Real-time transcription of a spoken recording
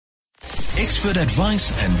Expert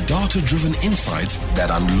advice and data-driven insights that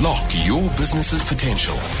unlock your business's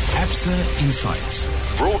potential. Absa Insights.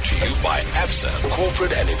 Brought to you by Absa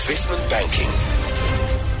Corporate and Investment Banking.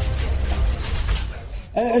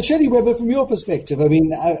 Shirley Weber, from your perspective, I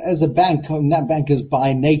mean, as a bank, bankers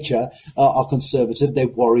by nature are conservative. They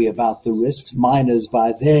worry about the risks. Miners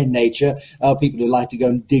by their nature are people who like to go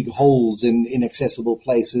and dig holes in inaccessible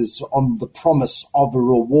places on the promise of a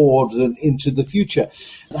reward into the future.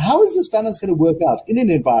 How is this balance going to work out in an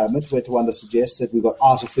environment where Tawanda suggests that we've got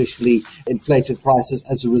artificially inflated prices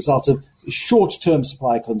as a result of short-term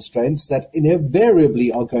supply constraints that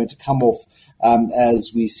invariably are going to come off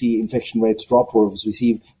as we see infection rates drop or as we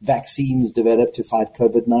see vaccines develop to fight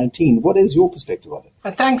COVID-19. What is your perspective on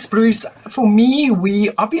it? Thanks, Bruce. For me,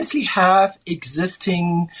 we obviously have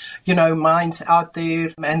existing, mines out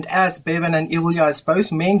there. And as Bevan and Ilya has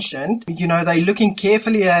both mentioned, they're looking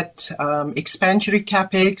carefully at expansionary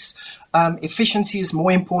capex. Efficiency is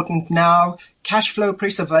more important now. Cash flow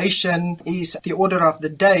preservation is the order of the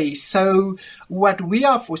day. So what we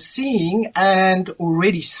are foreseeing and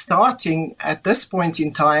already starting at this point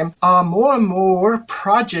in time are more and more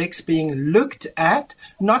projects being looked at,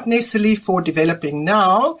 not necessarily for developing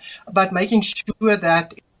now, but making sure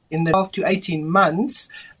that in the 12 to 18 months,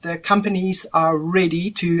 the companies are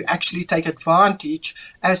ready to actually take advantage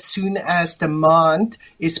as soon as demand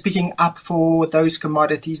is picking up for those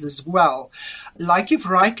commodities as well. Like you've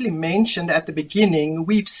rightly mentioned at the beginning,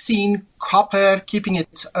 we've seen copper keeping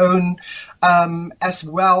its own as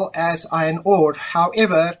well as iron ore.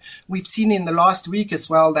 However, we've seen in the last week as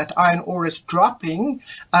well that iron ore is dropping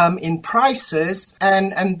in prices,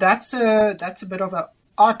 and that's a bit of a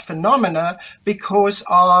odd phenomena because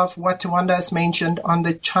of what Tawanda has mentioned on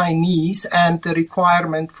the Chinese and the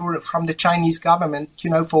requirement from the Chinese government,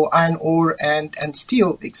 for iron ore and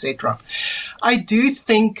steel, etc. I do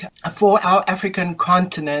think for our African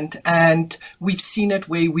continent, and we've seen it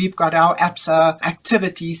where we've got our ABSA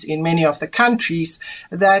activities in many of the countries,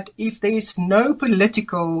 that if there's no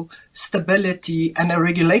political stability and a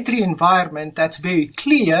regulatory environment that's very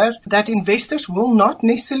clear, that investors will not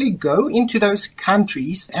necessarily go into those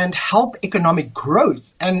countries and help economic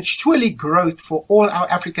growth. And surely growth for all our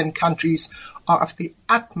African countries are of the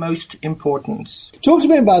utmost importance. Talk to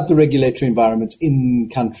me about the regulatory environment in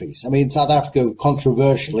countries. I mean, South Africa,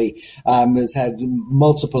 controversially, has had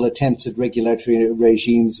multiple attempts at regulatory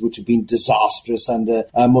regimes which have been disastrous under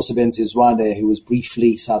Mosebenzi Zwane, who was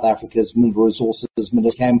briefly South Africa's mineral resources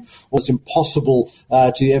minister. It was impossible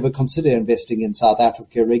to ever consider investing in South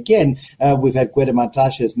Africa again. We've had Gwede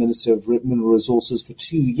Mantashe as Minister of Mineral Resources for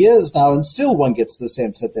 2 years now, and still one gets the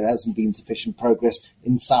sense that there hasn't been sufficient progress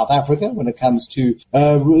in South Africa when it comes to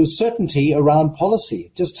certainty around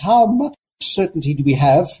policy. Just how much certainty do we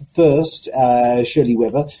have, first, Shirley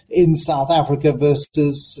Weber, in South Africa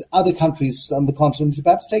versus other countries on the continent,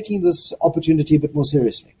 perhaps taking this opportunity a bit more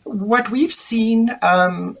seriously? What we've seen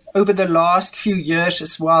over the last few years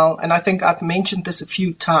as well, and I think I've mentioned this a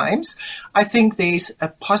few times, I think there's a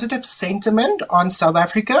positive sentiment on South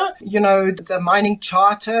Africa. The mining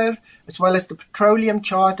charter, as well as the petroleum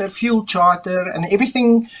charter, fuel charter, and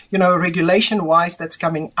everything, regulation-wise that's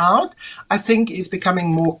coming out, I think is becoming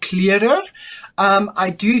more clearer. I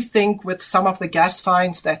do think with some of the gas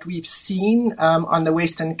finds that we've seen on the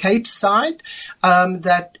Western Cape side,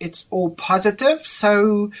 that it's all positive.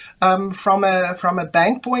 So from a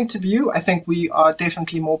bank point of view, I think we are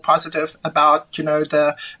definitely more positive about,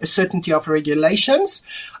 the certainty of regulations.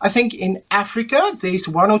 I think in Africa, there's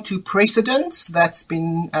one or two precedents that's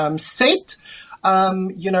been set.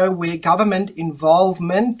 Where government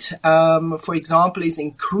involvement, for example, is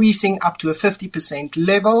increasing up to a 50%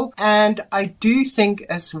 level. And I do think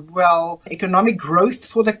as well, economic growth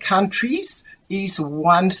for the countries is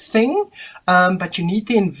one thing, but you need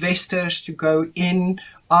the investors to go in,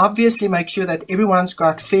 obviously make sure that everyone's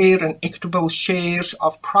got fair and equitable shares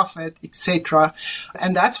of profit, etc.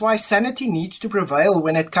 And that's why sanity needs to prevail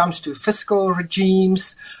when it comes to fiscal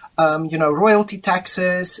regimes, royalty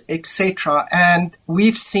taxes, etc. And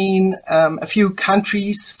we've seen a few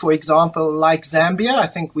countries, for example, like Zambia. I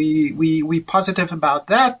think we're positive about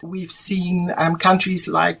that. We've seen countries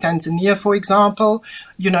like Tanzania, for example,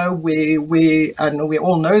 where and we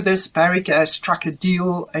all know this, Barrick has struck a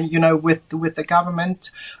deal, with the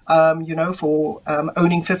government, for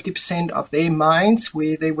owning 50% of their mines,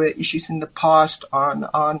 where there were issues in the past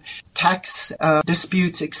on tax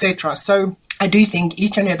disputes, etc. So I do think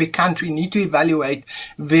each and every country need to evaluate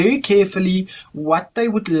very carefully what they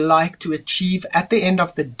would like to achieve at the end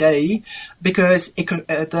of the day, because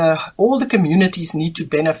all the communities need to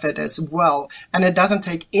benefit as well. And it doesn't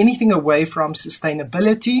take anything away from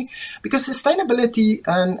sustainability, because sustainability,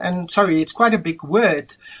 and sorry, it's quite a big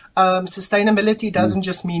word. Sustainability doesn't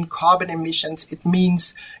just mean carbon emissions. It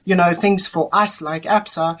means, things for us like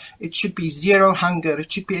ABSA. It should be zero hunger.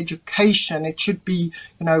 It should be education. It should be,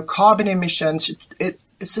 carbon emissions.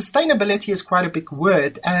 Sustainability is quite a big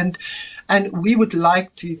word. And we would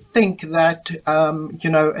like to think that,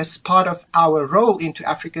 as part of our role into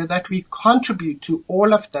Africa, that we contribute to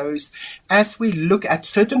all of those as we look at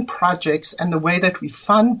certain projects and the way that we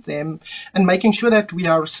fund them, and making sure that we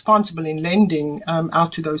are responsible in lending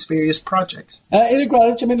out to those various projects. Iliya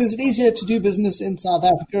Gradic, is it easier to do business in South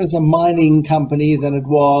Africa as a mining company than it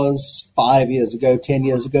was 5 years ago, 10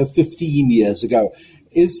 years ago, 15 years ago?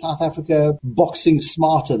 Is South Africa boxing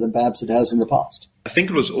smarter than perhaps it has in the past? I think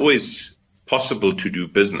it was always possible to do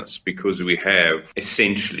business because we have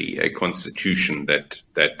essentially a constitution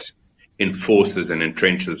that enforces and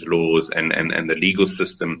entrenches laws, and the legal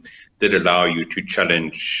system that allow you to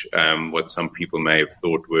challenge what some people may have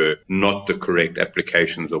thought were not the correct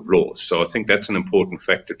applications of laws. So I think that's an important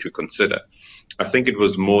factor to consider. I think it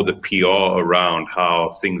was more the PR around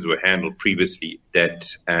how things were handled previously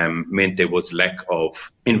that meant there was lack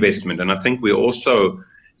of investment. And I think we're also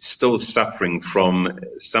still suffering from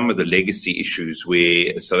some of the legacy issues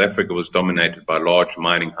where South Africa was dominated by large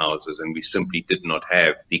mining houses, and we simply did not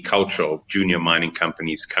have the culture of junior mining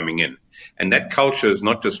companies coming in. And that culture is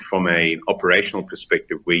not just from an operational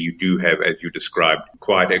perspective, where you do have, as you described,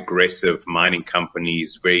 quite aggressive mining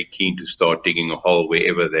companies, very keen to start digging a hole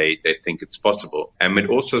wherever they think it's possible. And it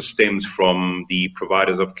also stems from the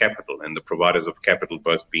providers of capital, and the providers of capital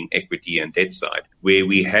both being equity and debt side, where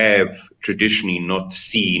we have traditionally not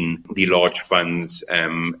seen the large funds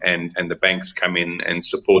and the banks come in and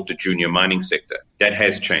support the junior mining sector. That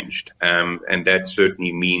has changed. And that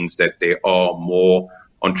certainly means that there are more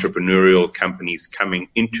entrepreneurial companies coming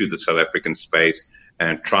into the South African space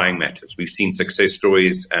and trying matters. We've seen success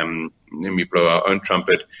stories. Let me blow our own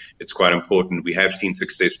trumpet. It's quite important. We have seen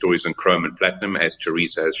success stories in chrome and platinum. As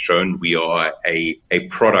Teresa has shown, we are a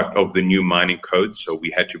product of the new mining code. So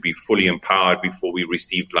we had to be fully empowered before we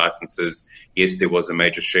received licenses. Yes, there was a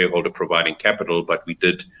major shareholder providing capital, but we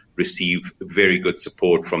did receive very good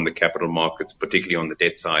support from the capital markets, particularly on the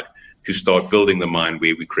debt side, to start building the mine,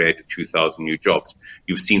 where we created 2,000 new jobs.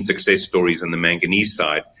 You've seen success stories on the manganese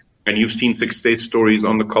side, and you've seen success stories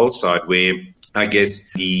on the coal side, where I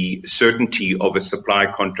guess the certainty of a supply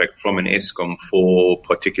contract from an Eskom for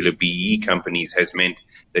particular BEE companies has meant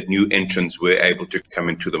that new entrants were able to come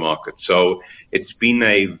into the market. So it's been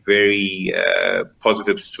a very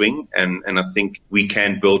positive swing, and I think we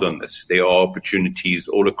can build on this. There are opportunities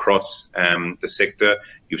all across the sector.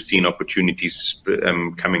 You've seen opportunities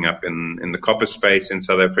coming up in the copper space in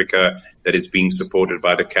South Africa that is being supported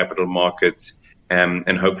by the capital markets,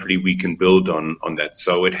 and hopefully we can build on that.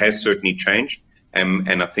 So it has certainly changed.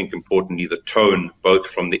 And I think importantly, the tone, both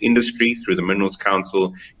from the industry through the Minerals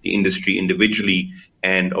Council, the industry individually,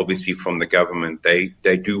 and obviously from the government,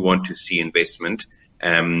 they do want to see investment,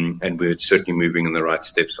 and we're certainly moving in the right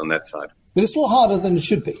steps on that side. But it's still harder than it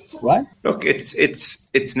should be, right? Look,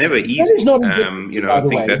 it's never easy. I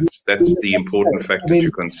think that's the important factor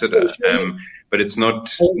to consider. But it's not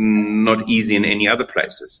easy in any other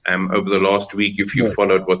places. Over the last week, if you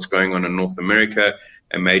followed what's going on in North America,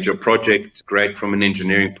 a major project, great from an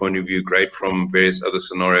engineering point of view, great from various other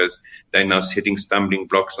scenarios, they're now hitting stumbling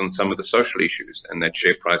blocks on some of the social issues, and that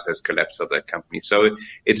share price has collapsed of that company. So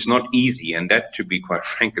it's not easy, and that, to be quite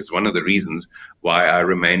frank, is one of the reasons why I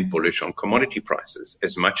remain bullish on commodity prices.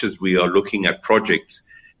 As much as we are looking at projects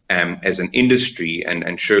as an industry,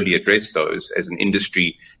 and surely address those as an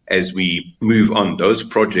industry as we move on, those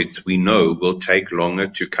projects we know will take longer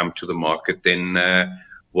to come to the market than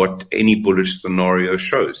what any bullish scenario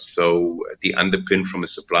shows. So the underpin from a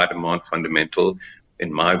supply-demand fundamental,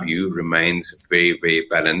 in my view, remains very, very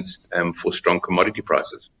balanced for strong commodity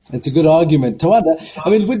prices. It's a good argument. Tawanda,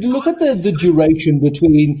 when you look at the duration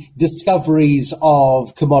between discoveries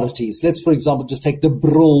of commodities, let's, for example, just take the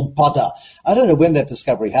Brulpadda. I don't know when that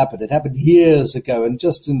discovery happened. It happened years ago, and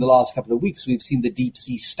just in the last couple of weeks, we've seen the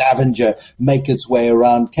deep-sea Stavanger make its way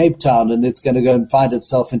around Cape Town, and it's going to go and find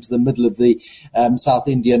itself into the middle of the South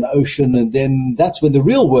Indian Ocean, and then that's when the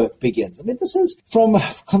real work begins. This is from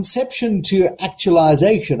conception to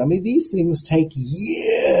actualization. These things take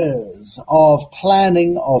years of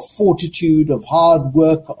planning, of fortitude, of hard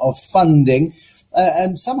work, of funding.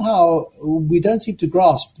 And somehow we don't seem to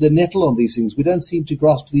grasp the nettle on these things. We don't seem to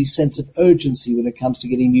grasp the sense of urgency when it comes to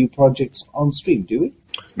getting new projects on stream, do we?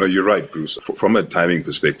 No, you're right, Bruce. From a timing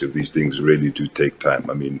perspective, these things really do take time.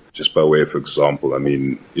 I mean, just by way of example, I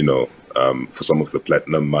mean, for some of the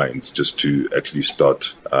platinum mines, just to actually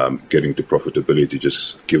start getting to profitability,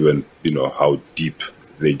 just given, how deep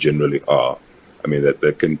they generally are, I mean,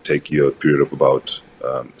 that can take you a period of about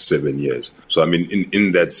 7 years. So, I mean,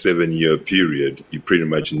 in that 7-year period, you pretty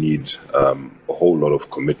much need a whole lot of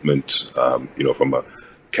commitment, from a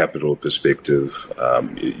capital perspective.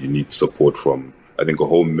 You need support from, I think, a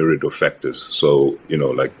whole myriad of factors. So,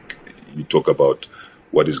 like you talk about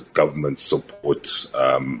what is government support,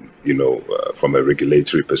 from a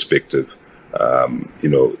regulatory perspective,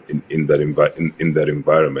 in that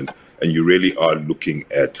environment. And you really are looking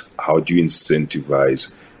at how do you incentivize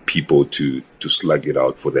people to slug it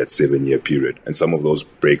out for that 7-year period. And some of those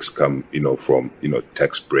breaks come, from,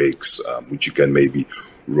 tax breaks, which you can maybe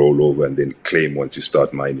roll over and then claim once you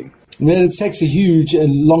start mining. I mean, it takes a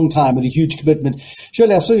long time and a huge commitment.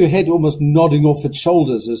 Shirley, I saw your head almost nodding off its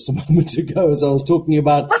shoulders just a moment ago as I was talking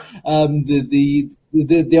about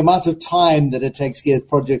the amount of time that it takes to get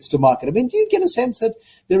projects to market. I mean, do you get a sense that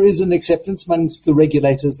there is an acceptance amongst the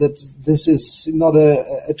regulators that this is not a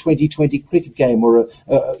 2020 cricket game or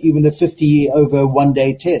even a 50 over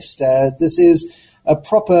one-day test? This is a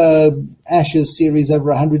proper Ashes series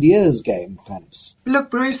over 100 years game, perhaps.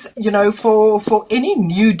 Look, Bruce, for any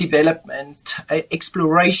new development,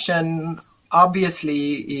 exploration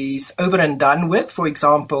obviously is over and done with. For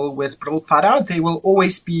example, with Brulpadda, there will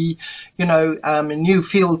always be, new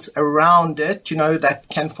fields around it, that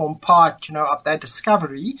can form part, of that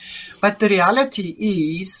discovery. But the reality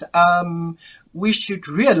is, we should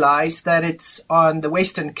realize that it's on the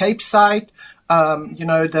Western Cape side.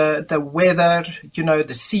 The weather,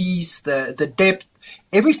 the seas, the depth,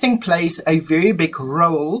 everything plays a very big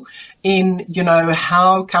role in,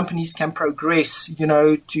 how companies can progress,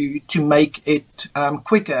 to make it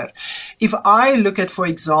quicker. If I look at, for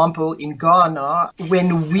example, in Ghana,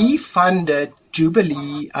 when we funded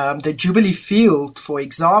Jubilee, the Jubilee field, for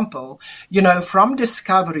example, from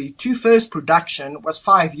discovery to first production was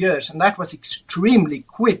 5 years, and that was extremely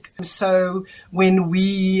quick. So when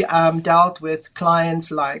we dealt with clients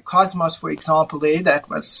like Cosmos, for example,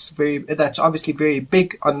 that's obviously very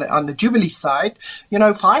big on the Jubilee side.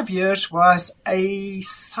 5 years was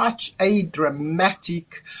such a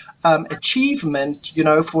dramatic achievement,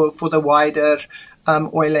 for the wider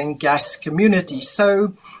oil and gas community.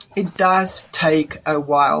 So it does take a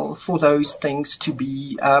while for those things to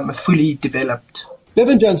be fully developed.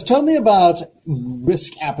 Bevan Jones, tell me about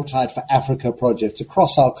risk appetite for Africa projects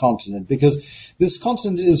across our continent, because this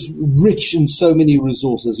continent is rich in so many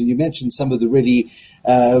resources. And you mentioned some of the really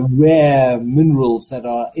rare minerals that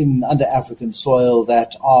are under African soil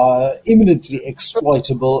that are imminently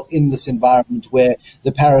exploitable in this environment where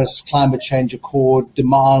the Paris Climate Change Accord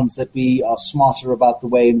demands that we are smarter about the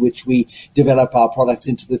way in which we develop our products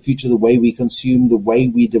into the future, the way we consume, the way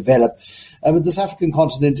we develop. But this African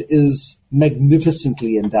continent is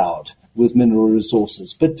magnificently endowed with mineral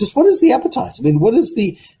resources. But just what is the appetite? I mean, what is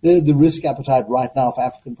the risk appetite right now for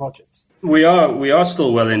African projects? We are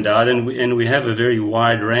still well endowed, and we have a very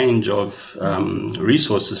wide range of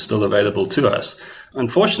resources still available to us.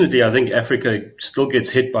 Unfortunately, I think Africa still gets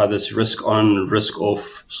hit by this risk on, risk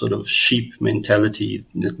off sort of sheep mentality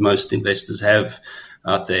that most investors have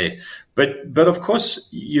out there. But of course,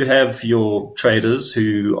 you have your traders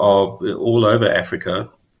who are all over Africa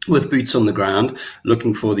with boots on the ground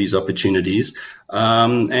looking for these opportunities.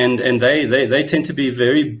 And they tend to be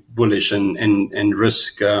very bullish and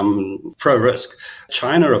risk, pro-risk.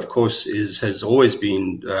 China, of course, has always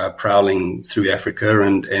been prowling through Africa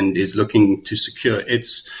and is looking to secure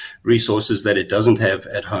its resources that it doesn't have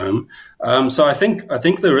at home. So I think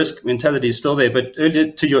the risk mentality is still there. But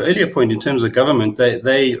to your earlier point, in terms of government,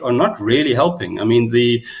 they are not really helping. I mean,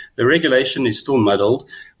 the regulation is still muddled.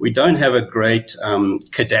 We don't have a great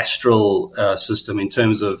cadastral system in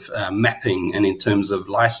terms of mapping and in terms of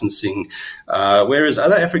licensing, whereas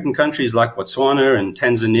other African countries like Botswana and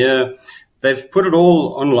Tanzania, they've put it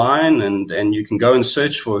all online, and you can go and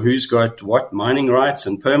search for who's got what mining rights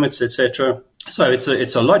and permits, etc. So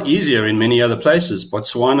it's a lot easier in many other places.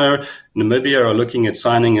 Botswana, Namibia are looking at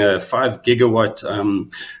signing a 5 gigawatt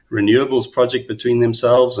renewables project between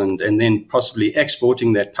themselves and then possibly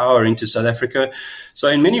exporting that power into South Africa. So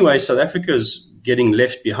in many ways, South Africa is getting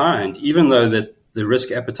left behind, even though that the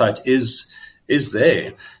risk appetite is is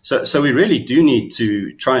there. So we really do need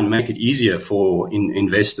to try and make it easier for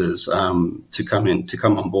investors to come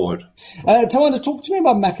on board. Tawanda, talk to me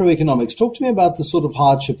about macroeconomics. Talk to me about the sort of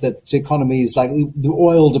hardship that economies like the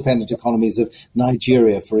oil-dependent economies of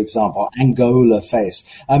Nigeria, for example, Angola face.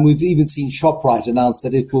 And we've even seen ShopRite announce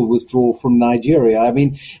that it will withdraw from Nigeria. I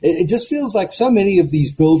mean, it just feels like so many of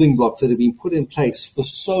these building blocks that have been put in place for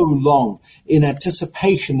so long in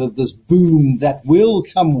anticipation of this boom that will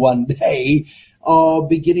come one day are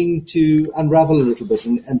beginning to unravel a little bit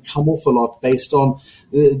and come off a lot based on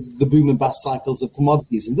the boom and bust cycles of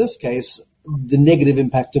commodities. In this case, the negative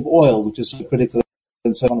impact of oil, which is so critical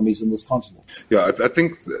in some economies in this continent. Yeah, I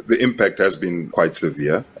think the impact has been quite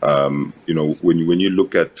severe. When you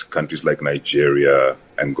look at countries like Nigeria,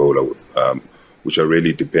 Angola, which are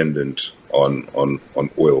really dependent on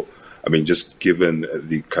oil, I mean, just given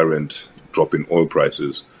the current drop in oil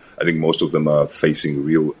prices, I think most of them are facing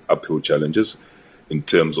real uphill challenges in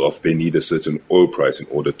terms of they need a certain oil price in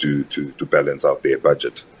order to balance out their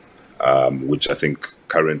budget, which I think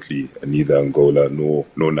currently neither Angola nor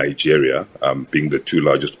Nigeria, being the two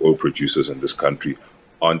largest oil producers in this country,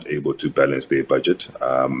 aren't able to balance their budget.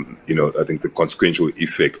 I think the consequential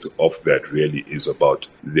effect of that really is about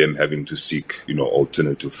them having to seek,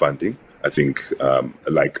 alternative funding. I think,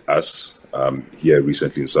 like us, here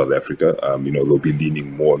recently in South Africa, they'll be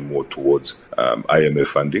leaning more and more towards IMF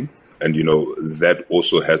funding. And, that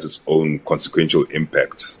also has its own consequential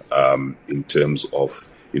impacts in terms of,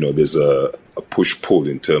 there's a push-pull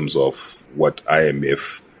in terms of what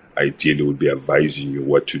IMF ideally would be advising you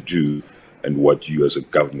what to do and what you as a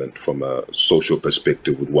government from a social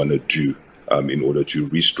perspective would want to do in order to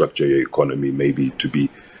restructure your economy, maybe to be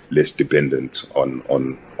less dependent on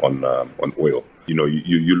oil.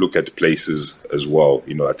 You look at places as well.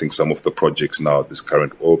 I think some of the projects now at this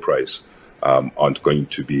current oil price aren't going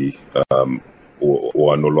to be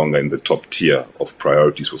or are no longer in the top tier of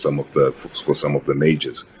priorities for some of the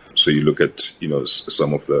majors. So you look at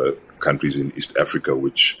some of the countries in East Africa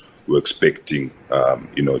which were expecting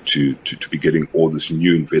to be getting all this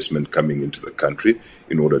new investment coming into the country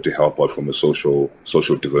in order to help out from a social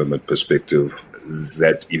development perspective.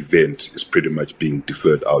 That event is pretty much being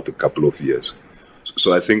deferred out a couple of years.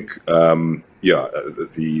 So I think, the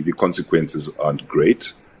consequences aren't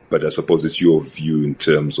great, but I suppose it's your view in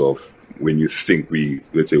terms of when you think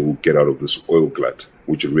we'll get out of this oil glut,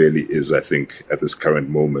 which really is, I think, at this current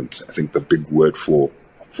moment, I think the big word for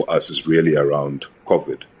us is really around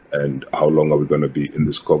COVID and how long are we going to be in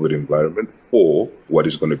this COVID environment, or what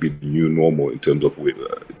is going to be the new normal in terms of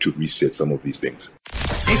to reset some of these things.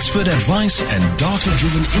 Expert advice and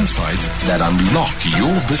data-driven insights that unlock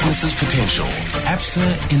your business's potential. Absa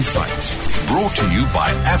Insights. Brought to you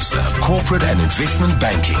by Absa Corporate and Investment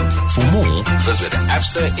Banking. For more, visit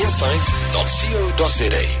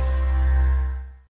absainsights.co.za.